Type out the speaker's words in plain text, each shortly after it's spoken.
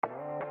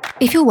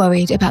If you're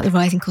worried about the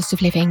rising cost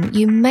of living,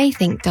 you may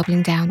think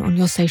doubling down on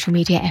your social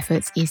media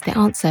efforts is the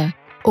answer,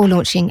 or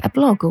launching a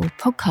blog or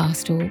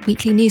podcast or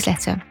weekly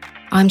newsletter.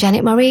 I'm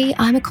Janet Murray.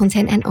 I'm a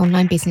content and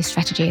online business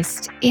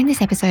strategist. In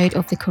this episode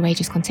of the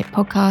Courageous Content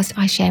podcast,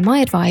 I share my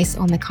advice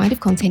on the kind of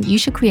content you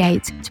should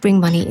create to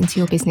bring money into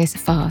your business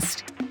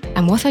fast.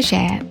 And what I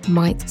share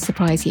might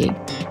surprise you.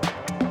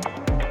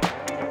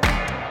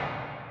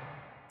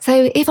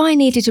 So if I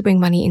needed to bring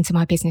money into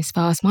my business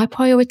fast, my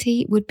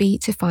priority would be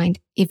to find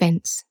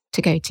events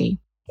to go to,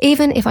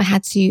 even if I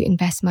had to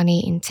invest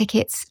money in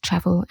tickets,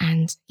 travel,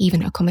 and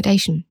even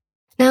accommodation.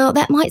 Now,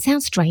 that might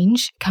sound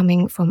strange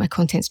coming from a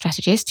content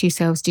strategist who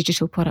sells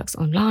digital products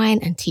online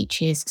and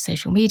teaches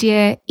social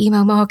media,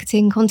 email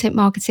marketing, content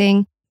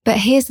marketing. But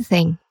here's the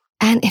thing.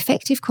 An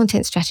effective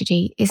content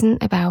strategy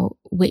isn't about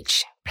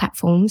which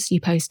platforms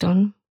you post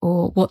on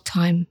or what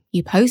time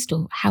you post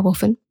or how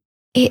often.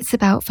 It's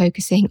about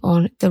focusing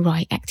on the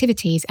right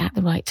activities at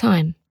the right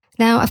time.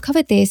 Now, I've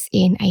covered this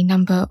in a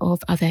number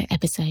of other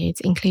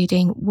episodes,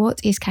 including what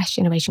is cash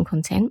generation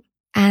content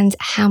and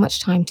how much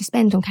time to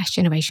spend on cash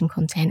generation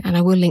content. And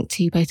I will link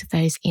to both of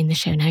those in the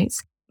show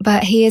notes.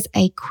 But here's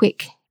a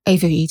quick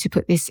overview to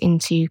put this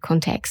into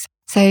context.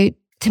 So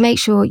to make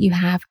sure you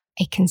have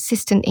a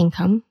consistent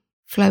income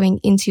flowing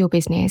into your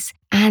business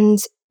and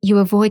you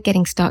avoid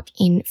getting stuck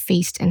in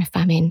feast and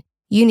famine,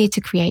 you need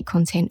to create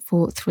content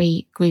for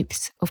three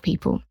groups of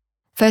people.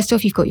 First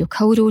off, you've got your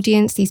cold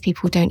audience. These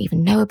people don't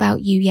even know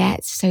about you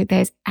yet, so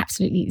there's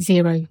absolutely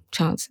zero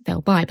chance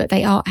they'll buy, but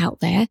they are out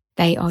there.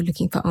 They are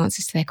looking for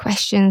answers to their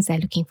questions. They're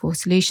looking for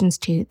solutions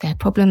to their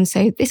problems.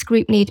 So this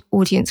group need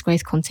audience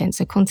growth content,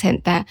 so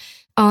content that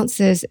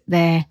answers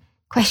their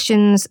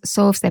questions,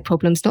 solves their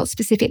problems, not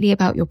specifically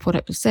about your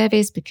product or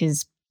service,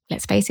 because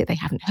let's face it, they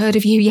haven't heard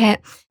of you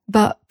yet,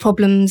 but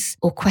problems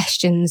or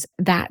questions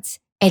that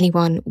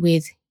anyone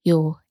with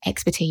your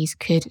expertise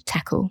could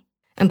tackle.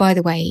 And by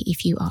the way,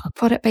 if you are a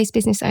product-based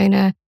business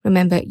owner,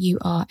 remember you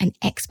are an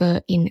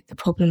expert in the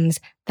problems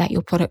that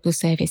your product or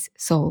service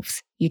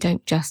solves. You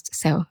don't just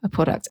sell a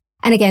product.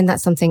 And again,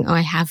 that's something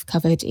I have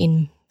covered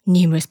in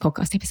numerous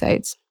podcast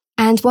episodes.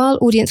 And while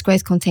audience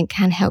growth content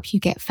can help you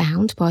get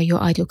found by your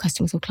ideal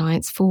customers or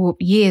clients for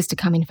years to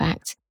come, in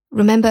fact,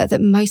 remember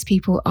that most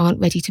people aren't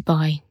ready to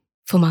buy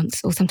for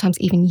months or sometimes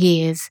even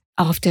years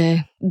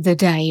after the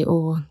day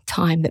or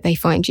time that they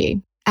find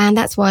you. And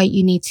that's why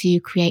you need to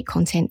create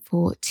content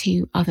for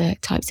two other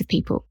types of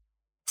people.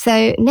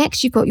 So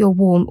next, you've got your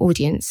warm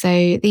audience.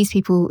 So these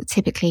people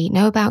typically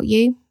know about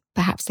you.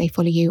 Perhaps they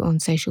follow you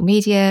on social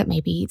media.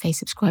 Maybe they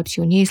subscribe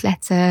to your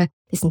newsletter,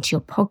 listen to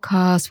your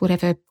podcast,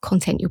 whatever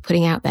content you're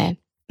putting out there.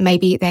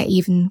 Maybe they're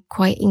even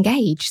quite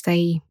engaged.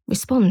 They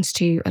respond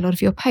to a lot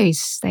of your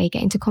posts. They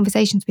get into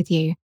conversations with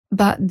you,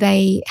 but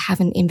they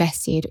haven't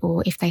invested,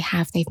 or if they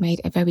have, they've made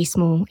a very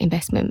small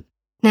investment.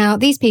 Now,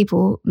 these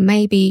people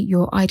may be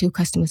your ideal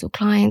customers or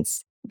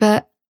clients,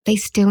 but they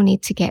still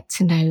need to get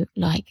to know,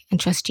 like, and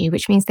trust you,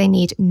 which means they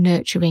need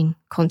nurturing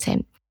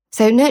content.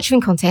 So nurturing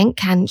content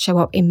can show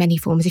up in many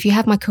forms. If you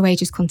have my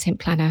Courageous Content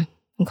Planner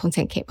and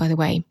Content Kit, by the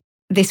way,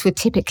 this would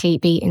typically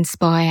be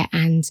inspire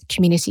and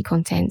community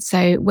content.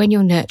 So when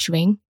you're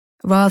nurturing,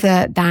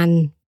 rather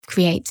than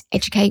create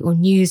educate or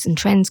news and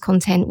trends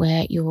content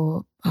where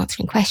you're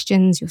answering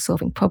questions, you're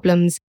solving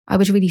problems, I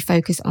would really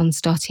focus on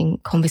starting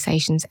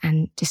conversations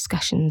and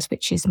discussions,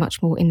 which is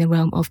much more in the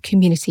realm of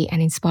community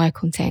and inspire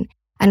content.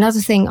 Another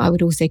thing I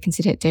would also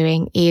consider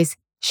doing is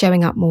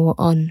showing up more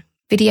on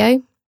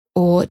video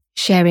or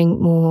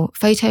sharing more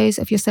photos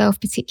of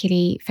yourself,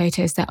 particularly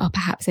photos that are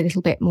perhaps a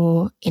little bit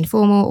more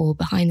informal or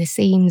behind the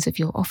scenes of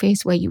your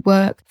office where you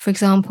work, for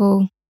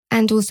example.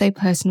 And also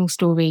personal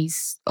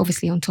stories,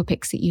 obviously on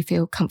topics that you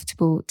feel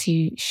comfortable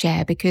to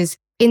share, because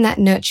in that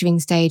nurturing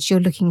stage, you're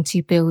looking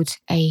to build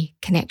a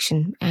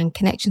connection, and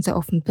connections are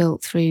often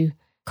built through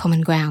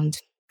common ground,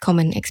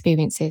 common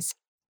experiences.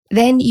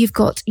 Then you've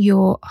got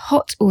your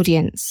hot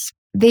audience.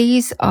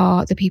 These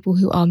are the people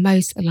who are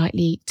most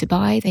likely to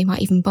buy. They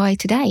might even buy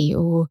today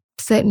or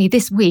certainly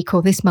this week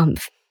or this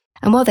month.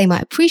 And while they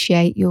might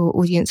appreciate your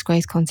audience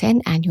growth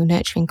content and your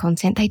nurturing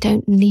content, they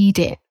don't need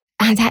it.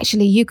 And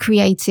actually, you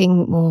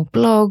creating more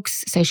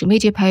blogs, social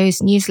media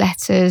posts,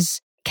 newsletters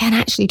can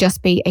actually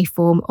just be a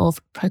form of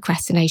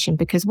procrastination,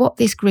 because what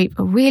this group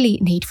really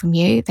need from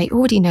you, they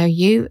already know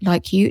you,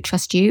 like you,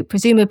 trust you.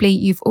 Presumably,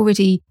 you've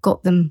already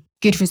got them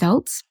good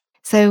results.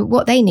 So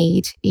what they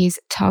need is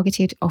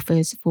targeted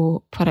offers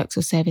for products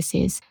or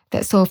services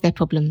that solve their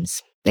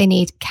problems. They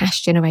need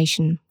cash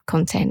generation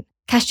content.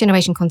 Cash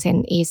generation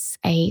content is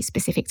a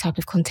specific type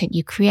of content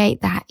you create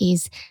that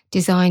is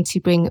designed to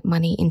bring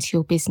money into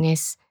your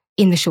business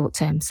in the short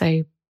term.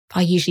 So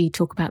I usually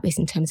talk about this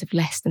in terms of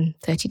less than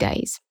 30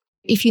 days.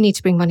 If you need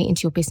to bring money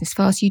into your business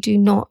fast, you do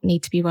not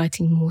need to be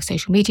writing more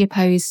social media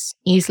posts,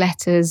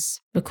 newsletters,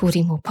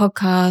 recording more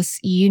podcasts.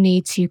 You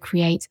need to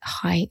create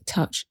high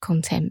touch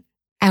content,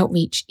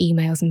 outreach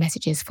emails and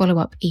messages,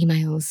 follow-up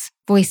emails,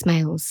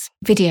 voicemails,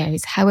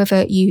 videos,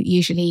 however you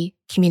usually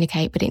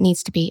communicate, but it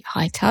needs to be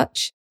high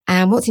touch.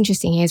 And what's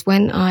interesting is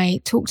when I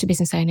talk to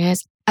business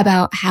owners,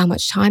 about how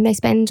much time they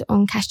spend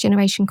on cash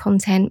generation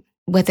content,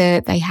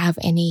 whether they have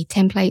any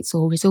templates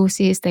or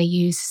resources they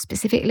use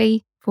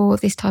specifically for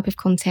this type of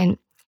content.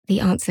 The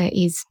answer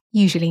is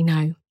usually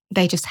no.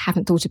 They just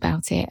haven't thought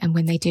about it. And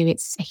when they do,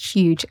 it's a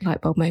huge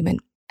light bulb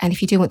moment. And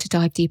if you do want to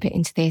dive deeper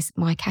into this,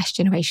 my cash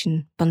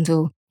generation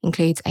bundle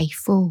includes a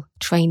full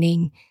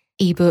training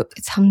ebook,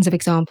 tons of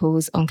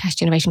examples on cash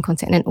generation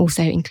content, and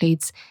also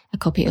includes a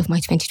copy of my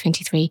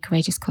 2023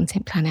 Courageous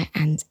Content Planner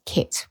and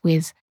kit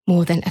with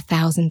more than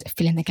 1,000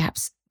 fill in the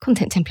gaps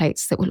content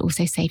templates that will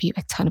also save you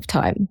a ton of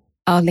time.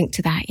 I'll link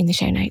to that in the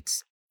show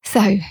notes.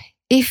 So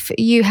if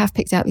you have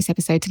picked out this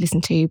episode to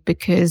listen to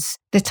because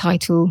the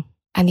title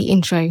and the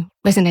intro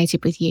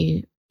resonated with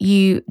you,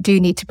 you do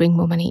need to bring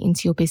more money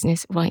into your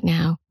business right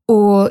now,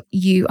 or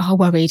you are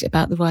worried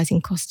about the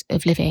rising cost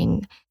of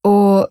living,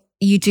 or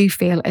you do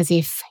feel as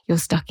if you're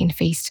stuck in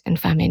feast and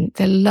famine,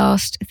 the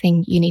last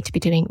thing you need to be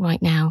doing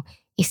right now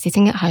is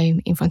sitting at home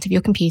in front of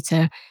your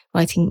computer,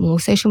 writing more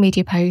social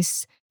media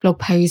posts, blog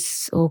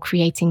posts, or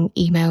creating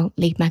email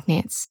lead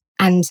magnets.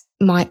 And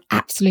my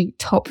absolute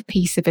top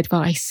piece of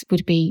advice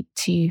would be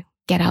to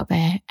get out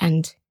there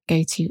and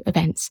go to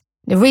events.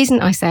 The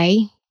reason I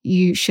say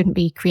you shouldn't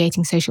be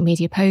creating social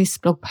media posts,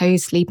 blog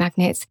posts, lead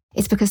magnets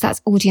is because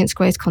that's audience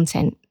growth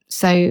content.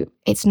 So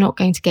it's not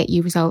going to get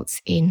you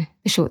results in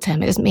the short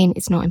term. It doesn't mean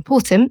it's not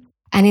important.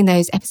 And in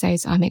those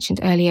episodes I mentioned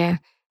earlier,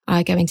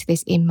 I go into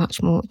this in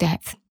much more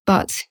depth.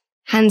 But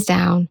hands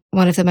down,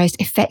 one of the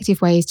most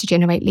effective ways to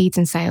generate leads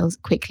and sales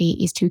quickly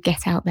is to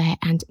get out there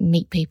and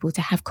meet people,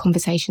 to have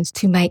conversations,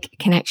 to make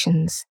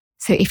connections.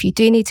 So if you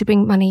do need to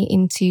bring money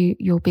into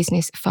your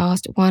business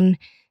fast, one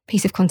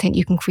piece of content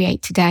you can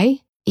create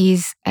today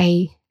is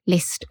a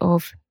list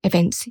of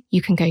events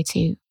you can go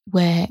to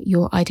where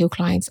your ideal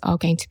clients are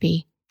going to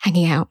be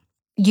hanging out.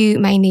 You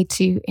may need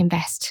to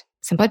invest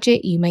some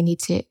budget, you may need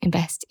to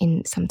invest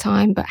in some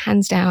time, but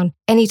hands down,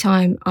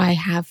 anytime I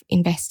have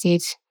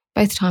invested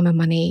both time and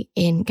money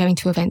in going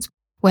to events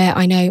where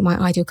I know my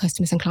ideal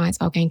customers and clients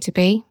are going to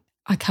be,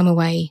 I come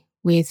away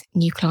with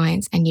new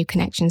clients and new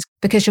connections.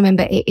 Because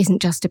remember, it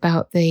isn't just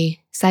about the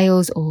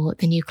sales or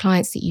the new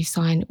clients that you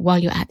sign while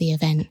you're at the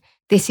event.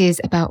 This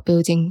is about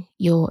building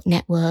your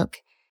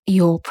network,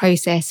 your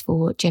process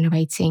for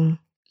generating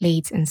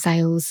leads and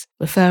sales,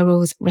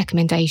 referrals,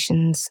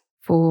 recommendations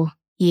for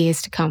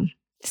years to come.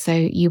 So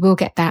you will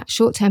get that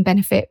short-term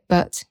benefit,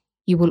 but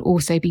you will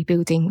also be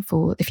building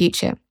for the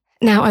future.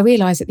 Now, I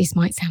realise that this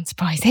might sound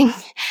surprising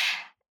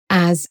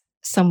as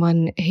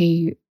someone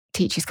who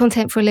teaches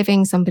content for a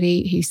living,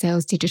 somebody who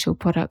sells digital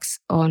products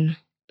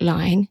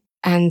online.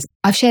 And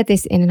I've shared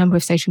this in a number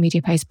of social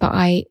media posts, but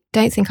I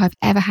don't think I've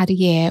ever had a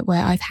year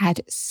where I've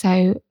had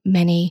so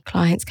many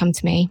clients come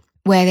to me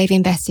where they've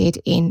invested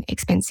in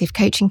expensive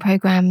coaching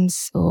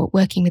programs or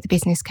working with a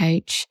business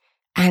coach,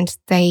 and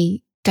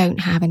they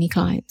don't have any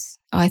clients,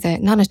 either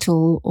none at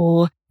all,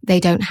 or they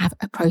don't have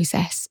a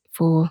process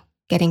for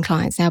getting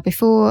clients. Now,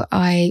 before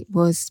I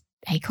was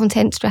a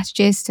content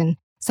strategist and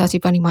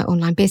started running my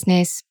online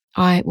business,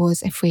 I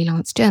was a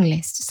freelance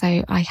journalist.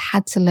 So I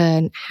had to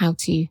learn how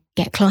to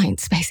get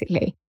clients,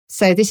 basically.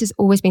 So this has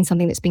always been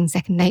something that's been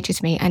second nature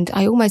to me. And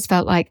I almost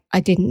felt like I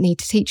didn't need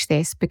to teach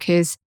this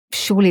because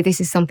surely this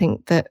is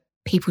something that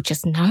people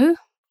just know.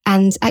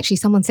 And actually,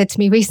 someone said to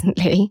me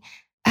recently,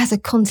 as a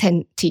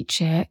content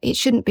teacher, it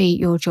shouldn't be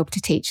your job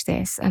to teach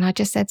this. And I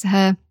just said to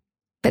her,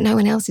 but no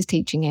one else is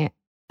teaching it.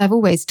 I've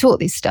always taught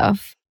this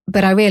stuff,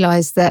 but I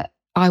realized that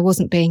I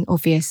wasn't being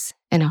obvious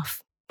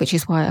enough, which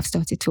is why I've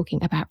started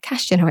talking about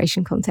cash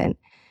generation content.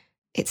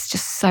 It's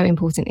just so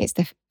important. It's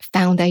the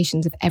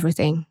foundations of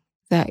everything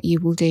that you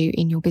will do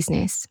in your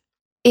business.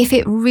 If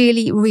it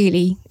really,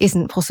 really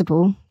isn't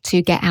possible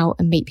to get out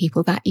and meet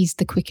people, that is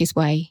the quickest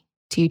way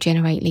to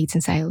generate leads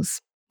and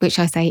sales, which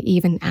I say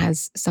even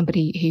as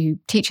somebody who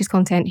teaches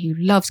content, who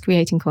loves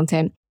creating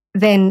content,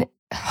 then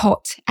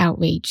hot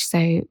outreach.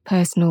 So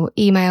personal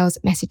emails,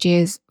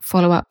 messages,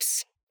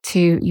 follow-ups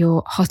to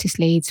your hottest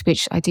leads,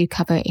 which I do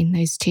cover in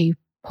those 2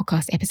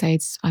 podcast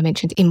episodes I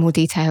mentioned in more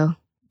detail.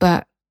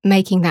 But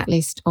making that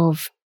list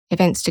of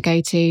events to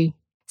go to,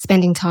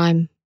 spending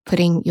time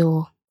putting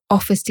your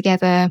offers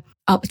together,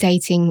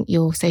 updating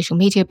your social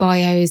media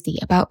bios, the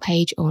about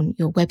page on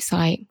your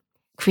website,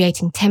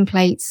 creating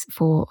templates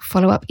for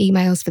follow-up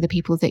emails for the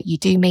people that you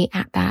do meet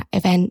at that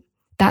event.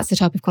 That's the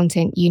type of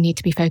content you need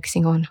to be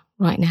focusing on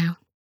right now.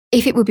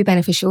 If it would be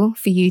beneficial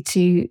for you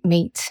to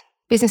meet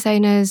business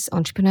owners,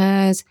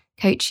 entrepreneurs,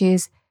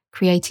 coaches,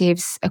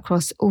 creatives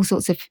across all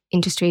sorts of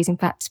industries, in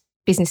fact,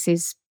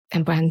 businesses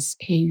and brands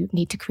who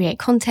need to create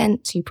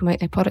content to promote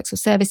their products or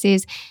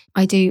services,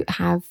 I do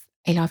have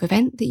a live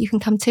event that you can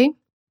come to.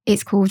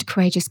 It's called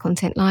Courageous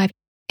Content Live.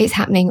 It's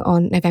happening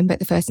on November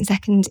the 1st and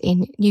 2nd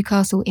in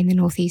Newcastle in the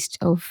northeast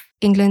of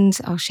England.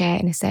 I'll share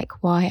in a sec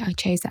why I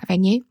chose that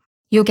venue.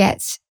 You'll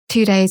get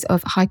 2 days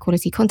of high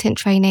quality content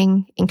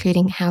training,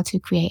 including how to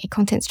create a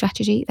content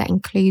strategy that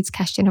includes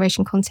cash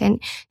generation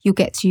content. You'll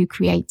get to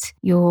create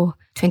your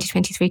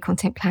 2023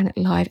 content plan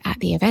live at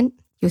the event.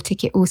 Your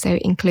ticket also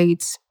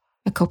includes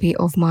a copy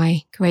of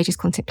my Courageous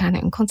Content Planner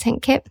and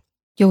content kit.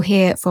 You'll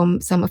hear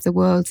from some of the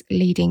world's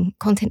leading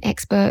content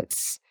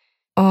experts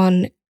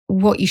on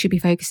what you should be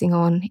focusing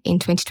on in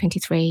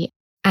 2023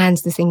 and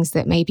the things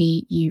that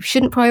maybe you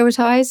shouldn't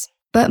prioritize.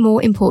 But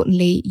more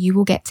importantly, you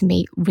will get to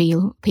meet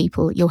real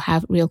people. You'll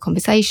have real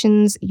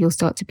conversations. You'll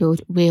start to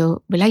build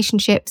real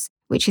relationships,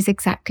 which is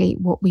exactly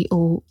what we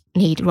all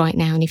need right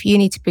now. And if you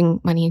need to bring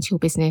money into your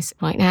business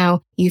right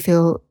now, you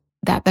feel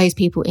that those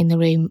people in the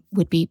room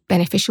would be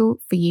beneficial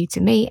for you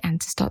to meet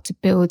and to start to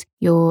build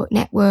your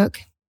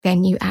network,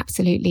 then you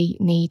absolutely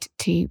need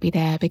to be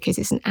there, because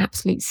it's an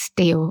absolute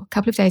steal. A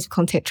couple of days of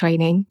content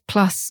training,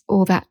 plus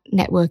all that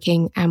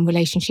networking and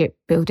relationship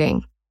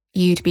building.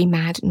 You'd be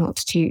mad not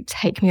to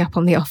take me up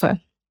on the offer.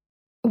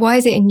 Why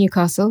is it in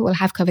Newcastle? Well, I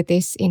have covered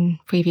this in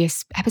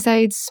previous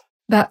episodes,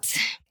 but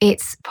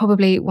it's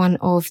probably one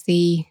of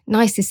the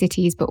nicest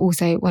cities, but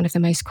also one of the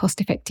most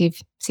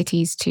cost-effective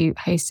cities to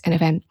host an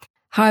event.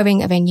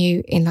 Hiring a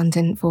venue in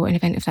London for an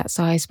event of that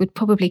size would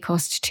probably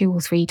cost 2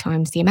 or 3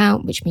 times the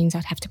amount, which means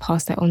I'd have to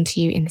pass that on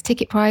to you in the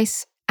ticket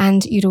price.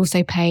 And you'd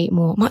also pay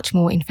more, much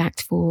more, in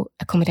fact, for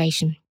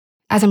accommodation.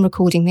 As I'm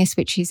recording this,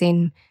 which is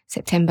in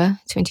September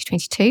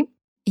 2022,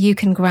 you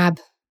can grab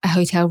a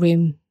hotel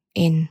room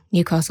in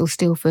Newcastle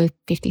still for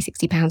 £50,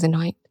 £60 a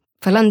night.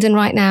 For London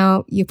right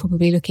now, you're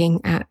probably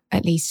looking at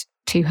least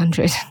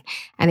 200.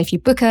 And if you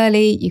book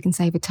early, you can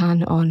save a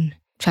ton on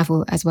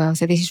travel as well.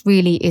 So this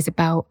really is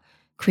about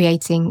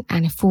creating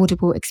an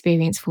affordable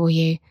experience for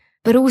you.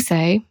 But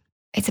also,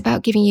 it's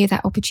about giving you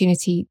that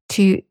opportunity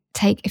to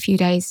take a few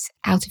days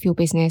out of your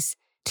business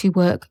to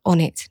work on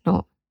it,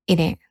 not in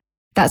it.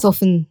 That's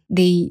often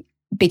the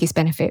biggest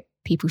benefit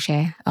people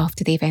share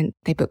after the event.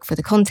 They book for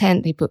the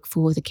content, they book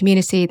for the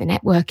community, the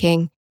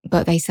networking,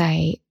 but they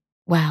say,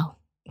 wow,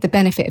 the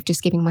benefit of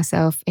just giving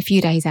myself a few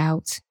days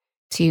out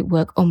to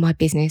work on my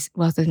business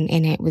rather than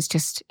in it was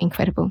just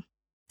incredible.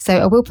 So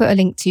I will put a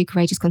link to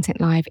Courageous Content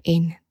Live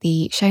in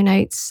the show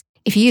notes.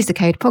 If you use the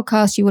code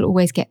podcast, you will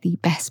always get the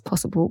best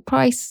possible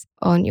price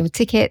on your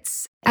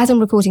tickets. As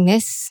I'm recording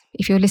this,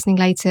 if you're listening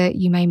later,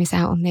 you may miss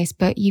out on this,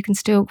 but you can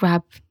still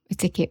grab a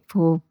ticket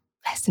for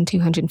less than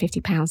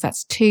 £250.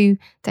 That's 2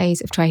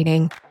 days of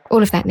training,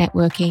 all of that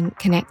networking,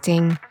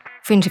 connecting,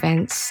 fringe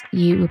events.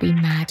 You will be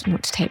mad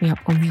not to take me up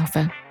on the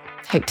offer.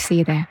 Hope to see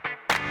you there.